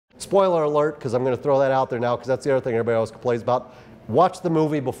Spoiler alert, because I'm going to throw that out there now, because that's the other thing everybody always complains about. Watch the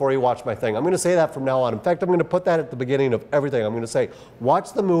movie before you watch my thing. I'm going to say that from now on. In fact, I'm going to put that at the beginning of everything. I'm going to say,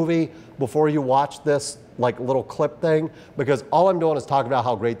 watch the movie before you watch this like little clip thing, because all I'm doing is talking about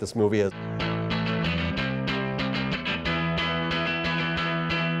how great this movie is.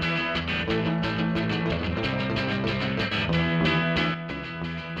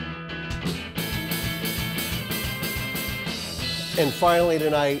 And finally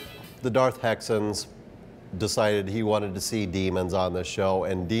tonight, the TWVS decided he wanted to see Demons on this show,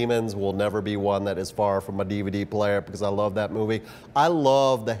 and Demons will never be one that is far from a DVD player because I love that movie. I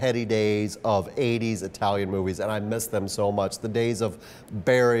love the heady days of 80s Italian movies, and I miss them so much. The days of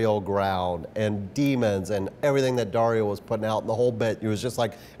Burial Ground and Demons and everything that Dario was putting out, and the whole bit. It was just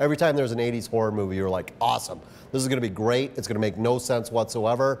like, every time there was an 80s horror movie, you were like, awesome. This is going to be great. It's going to make no sense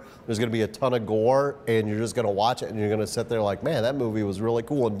whatsoever. There's going to be a ton of gore, and you're just going to watch it, and you're going to sit there like, man, that movie was really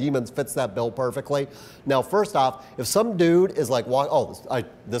cool, and Demons fits that bill perfectly. Now, first off, if some dude is like,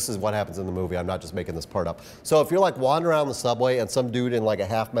 this is what happens in the movie. I'm not just making this part up. So if you're like wandering around the subway and some dude in like a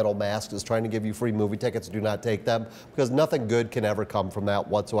half metal mask is trying to give you free movie tickets, do not take them, because nothing good can ever come from that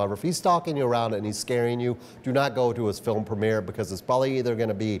whatsoever. If he's stalking you around and he's scaring you, do not go to his film premiere, because it's probably either going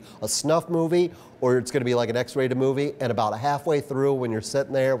to be a snuff movie or it's going to be like an X-rated movie, and about halfway through when you're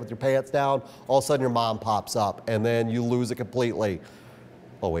sitting there with your pants down, all of a sudden your mom pops up, and then you lose it completely.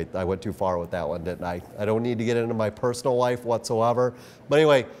 Oh wait, I went too far with that one, didn't I? I don't need to get into my personal life whatsoever. But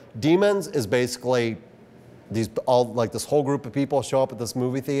anyway, Demons is basically this whole group of people show up at this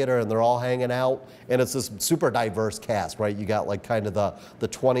movie theater and they're all hanging out, and it's this super diverse cast, right? You got like kind of the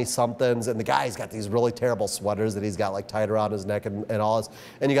 20-somethings, and the guy's got these really terrible sweaters that he's got like tied around his neck and all this.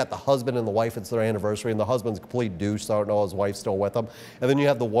 And you got the husband and the wife, it's their anniversary, and the husband's a complete douche, so I don't know his wife's still with him. And then you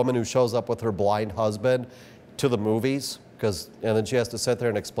have the woman who shows up with her blind husband to the movies, and then she has to sit there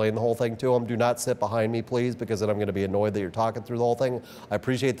and explain the whole thing to him. Do not sit behind me, please, because then I'm going to be annoyed that you're talking through the whole thing. I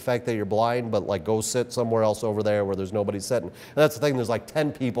appreciate the fact that you're blind, but like go sit somewhere else over there where there's nobody sitting. And that's the thing, there's like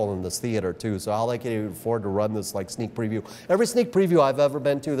 10 people in this theater too, so how they can afford to run this like sneak preview. Every sneak preview I've ever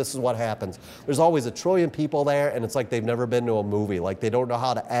been to, this is what happens. There's always a trillion people there, and it's like they've never been to a movie. Like they don't know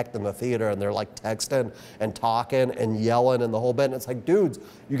how to act in the theater, and they're like texting and talking and yelling and the whole bit. And it's like, dudes,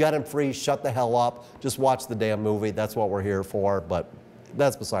 you got him free, shut the hell up, just watch the damn movie. That's what we're here for. But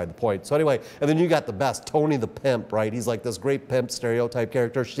that's beside the point. So anyway, and then you got the best, Tony the Pimp, right? He's like this great pimp stereotype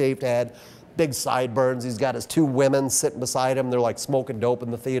character, shaved head, big sideburns. He's got his two women sitting beside him. They're like smoking dope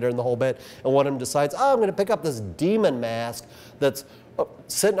in the theater and the whole bit. And one of them decides, oh, I'm going to pick up this demon mask that's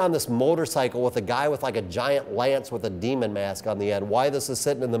sitting on this motorcycle with a guy with like a giant lance with a demon mask on the end. Why this is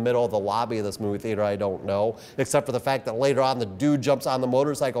sitting in the middle of the lobby of this movie theater, I don't know, except for the fact that later on the dude jumps on the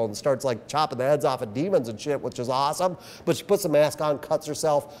motorcycle and starts like chopping the heads off of demons and shit, which is awesome. But she puts the mask on, cuts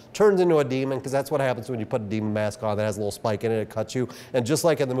herself, turns into a demon, because that's what happens when you put a demon mask on that has a little spike in it, it cuts you. And just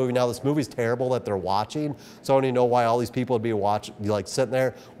like in the movie, now this movie's terrible that they're watching, so I don't even know why all these people would be like sitting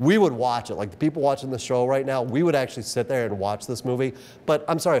there. We would watch it, like the people watching the show right now, we would actually sit there and watch this movie. But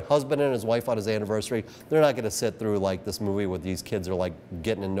I'm sorry, husband and his wife on his anniversary, they're not going to sit through like this movie where these kids are like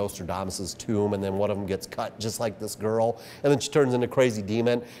getting in Nostradamus's tomb, and then one of them gets cut just like this girl, and then she turns into a crazy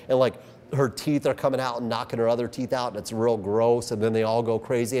demon, and like her teeth are coming out and knocking her other teeth out, and it's real gross, and then they all go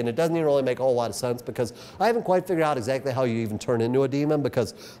crazy, and it doesn't even really make a whole lot of sense, because I haven't quite figured out exactly how you even turn into a demon,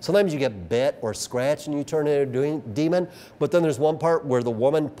 because sometimes you get bit or scratched and you turn into a demon, but then there's one part where the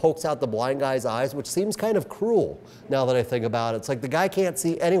woman pokes out the blind guy's eyes, which seems kind of cruel now that I think about it. It's like the guy can't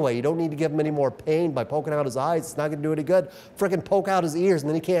see anyway. You don't need to give him any more pain by poking out his eyes. It's not going to do any good. Frickin' poke out his ears, and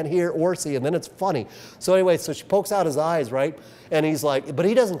then he can't hear or see, and then it's funny. So anyway, so she pokes out his eyes, right? And he's like, but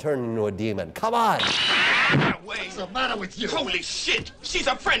he doesn't turn into a demon. Come on. What's the matter with you? Holy shit! She's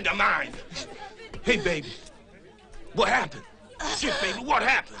a friend of mine. Hey, baby. What happened? Shit, baby, what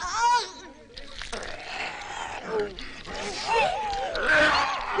happened?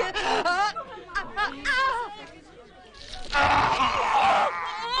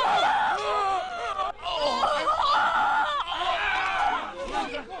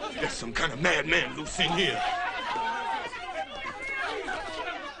 There's some kind of madman loose in here.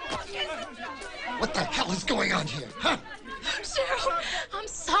 What the hell is going on here, huh? Cheryl, I'm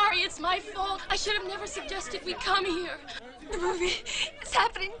sorry, it's my fault. I should have never suggested we come here. The movie is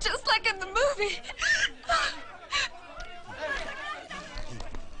happening just like in the movie.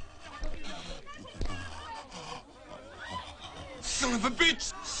 Son of a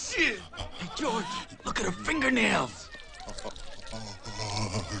bitch! Shit! Hey, George, look at her fingernails.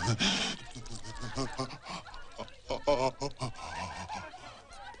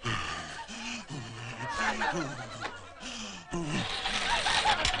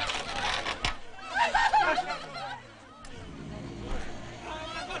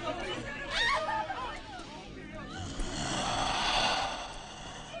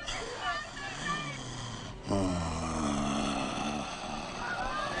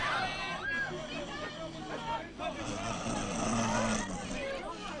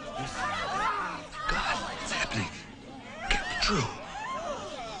 true.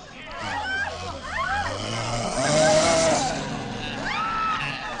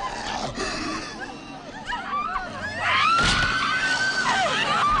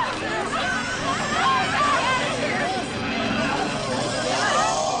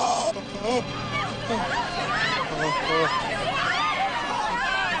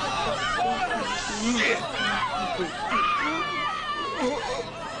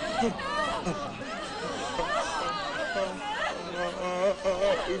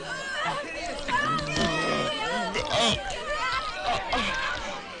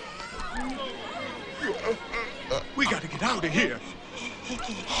 We gotta get out of here.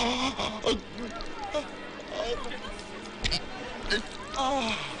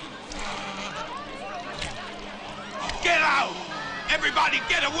 Get out! Everybody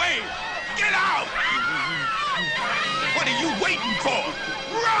get away! Get out! What are you waiting for?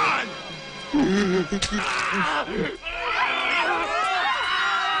 Run!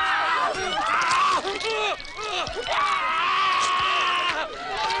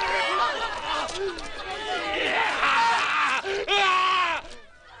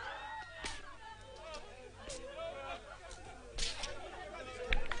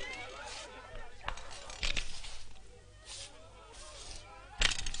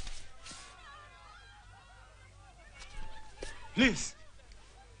 Liz.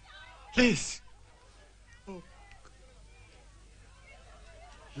 Liz. Oh.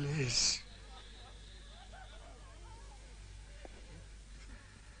 Liz.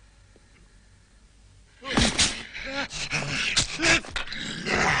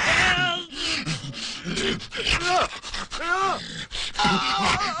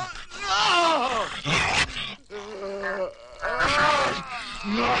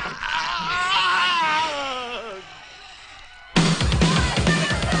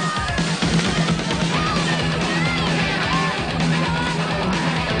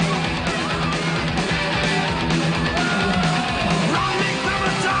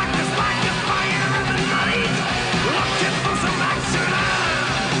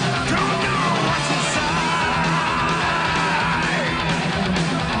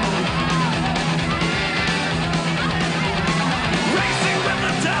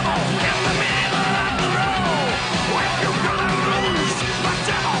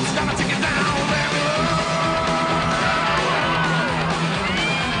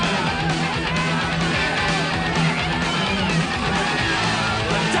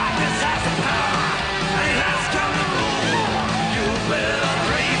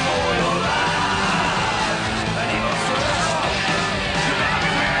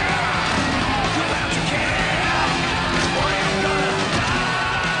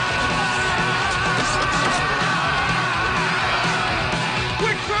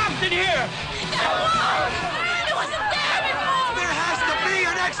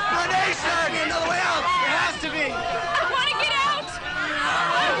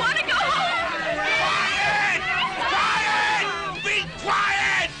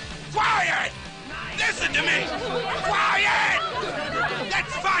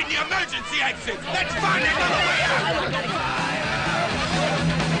 Emergency exit! Let's find another way out!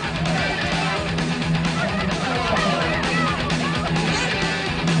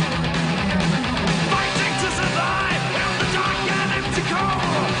 Fighting to survive in the dark and empty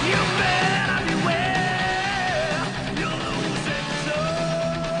cold! You better beware! You're losing soul!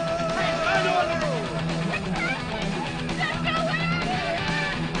 Right on the road!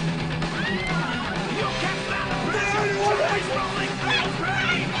 You can't stand the pressure! Always rolling through the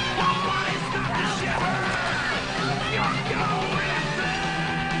brain! Nobody's got the shiver! You're going insane!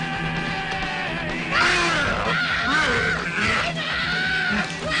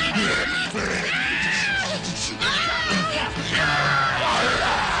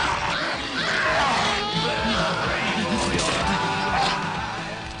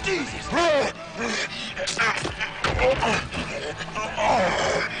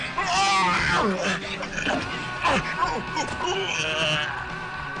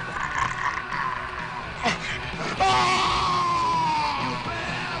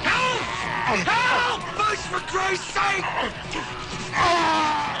 Help! Push for Christ's sake!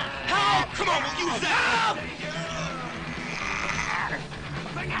 Help! Come on, we'll use that!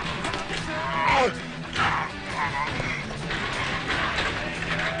 Help!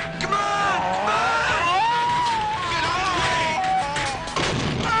 Come on! Come on! Get away!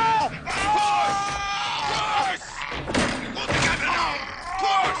 Push! Push! We'll together now!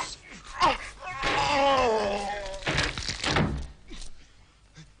 Push!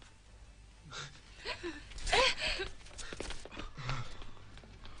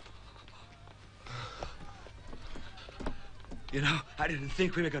 You know, I didn't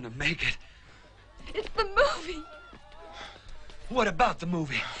think we were gonna make it. It's the movie. What about the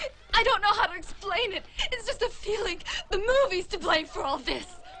movie? I don't know how to explain it. It's just a feeling. The movie's to blame for all this.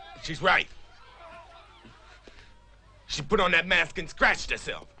 She's right. She put on that mask and scratched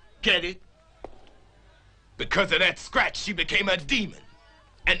herself. Get it? Because of that scratch, she became a demon.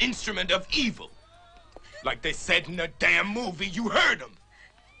 An instrument of evil. Like they said in the damn movie, you heard them.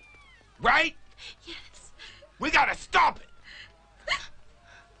 Right? Yes. We gotta stop it.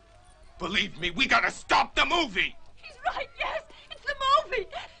 Believe me, we gotta stop the movie. He's right, yes. It's the movie.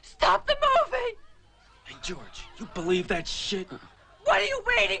 Stop the movie. Hey, George, you believe that shit? What are you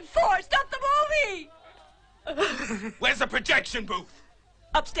waiting for? Stop the movie. Where's the projection booth?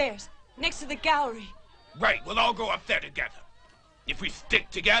 Upstairs, next to the gallery. Right, we'll all go up there together. If we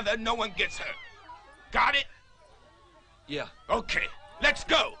stick together, no one gets hurt. Got it? Yeah. Okay, let's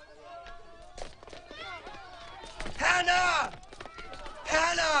go. Hannah!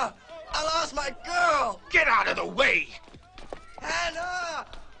 Hannah! I lost my girl! Get out of the way. Hannah!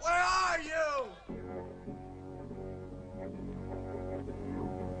 Where are you?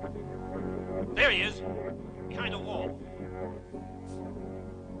 There he is, behind a wall.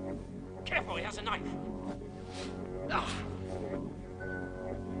 Careful, he has a knife. Ah.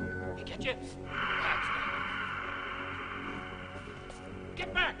 He get you? That's not.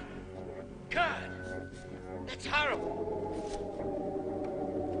 Get back! God, that's horrible.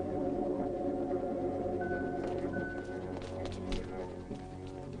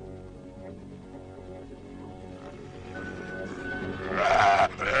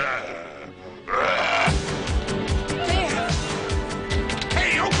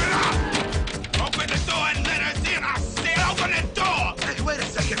 Hey, open up! Open the door and let us in! I said open the door! Hey, wait a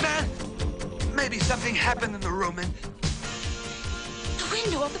second, man. Maybe something happened in the room and... The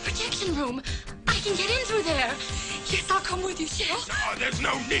window of the projection room. I can get in through there. Yes, I'll come with you, Shell. Oh, there's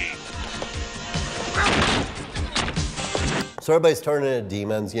no need. So everybody's turning into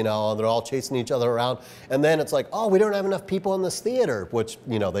demons, you know, and they're all chasing each other around. And then it's like, oh, we don't have enough people in this theater, which,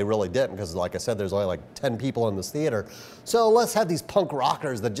 you know, they really didn't because, like I said, there's only like 10 people in this theater. So let's have these punk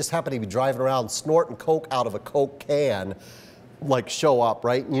rockers that just happen to be driving around snorting coke out of a Coke can, like, show up,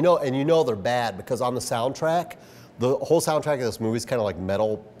 right? And you know they're bad because on the soundtrack, the whole soundtrack of this movie is kind of like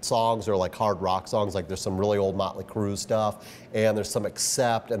metal songs or like hard rock songs. Like there's some really old Motley Crue stuff, and there's some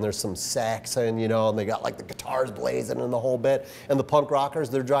Accept, and there's some Saxon, you know, and they got like the guitars blazing and the whole bit. And the punk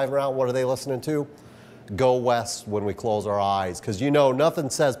rockers, they're driving around, what are they listening to? Go West When We Close Our Eyes. Because you know, nothing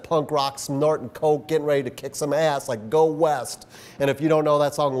says punk rock, snorting coke, getting ready to kick some ass like Go West. And if you don't know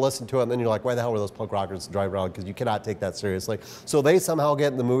that song, listen to it, and then you're like, why the hell were those punk rockers driving around? Because you cannot take that seriously. So they somehow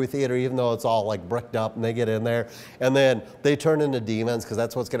get in the movie theater, even though it's all like bricked up, and they get in there. And then they turn into demons, because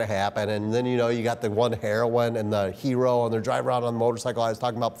that's what's going to happen. And then, you know, you got the one heroine and the hero, and they're driving around on the motorcycle I was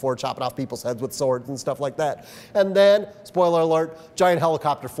talking about before, chopping off people's heads with swords and stuff like that. And then, spoiler alert, giant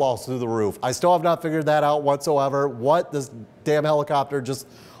helicopter falls through the roof. I still have not figured that out whatsoever. What, this damn helicopter just,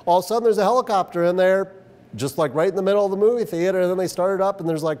 all of a sudden there's a helicopter in there, just like right in the middle of the movie theater, and then they start it up and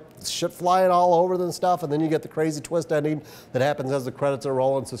there's like shit flying all over and stuff, and then you get the crazy twist ending that happens as the credits are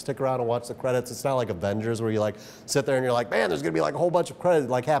rolling, so stick around and watch the credits. It's not like Avengers where you like sit there and you're like, man, there's gonna be like a whole bunch of credits.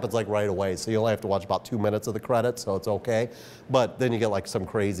 It like happens like right away, so you only have to watch about 2 minutes of the credits, so it's okay. But then you get like some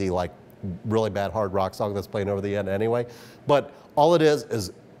crazy like really bad hard rock song that's playing over the end anyway. But all it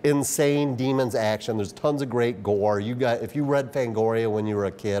is insane demons action. There's tons of great gore. If you read Fangoria when you were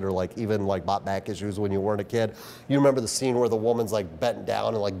a kid, or like even like bought back issues when you weren't a kid, you remember the scene where the woman's like bent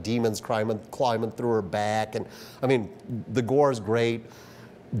down and like demons climbing through her back. And I mean, the gore is great.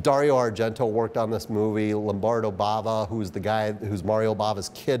 Dario Argento worked on this movie. Lamberto Bava, who's the guy who's Mario Bava's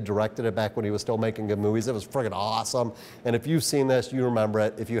kid, directed it back when he was still making good movies. It was friggin' awesome. And if you've seen this, you remember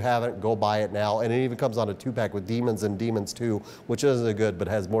it. If you haven't, go buy it now. And it even comes on a 2-pack with Demons and Demons 2, which isn't good, but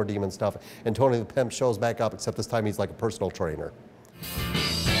has more demon stuff. And Tony the Pimp shows back up, except this time he's like a personal trainer.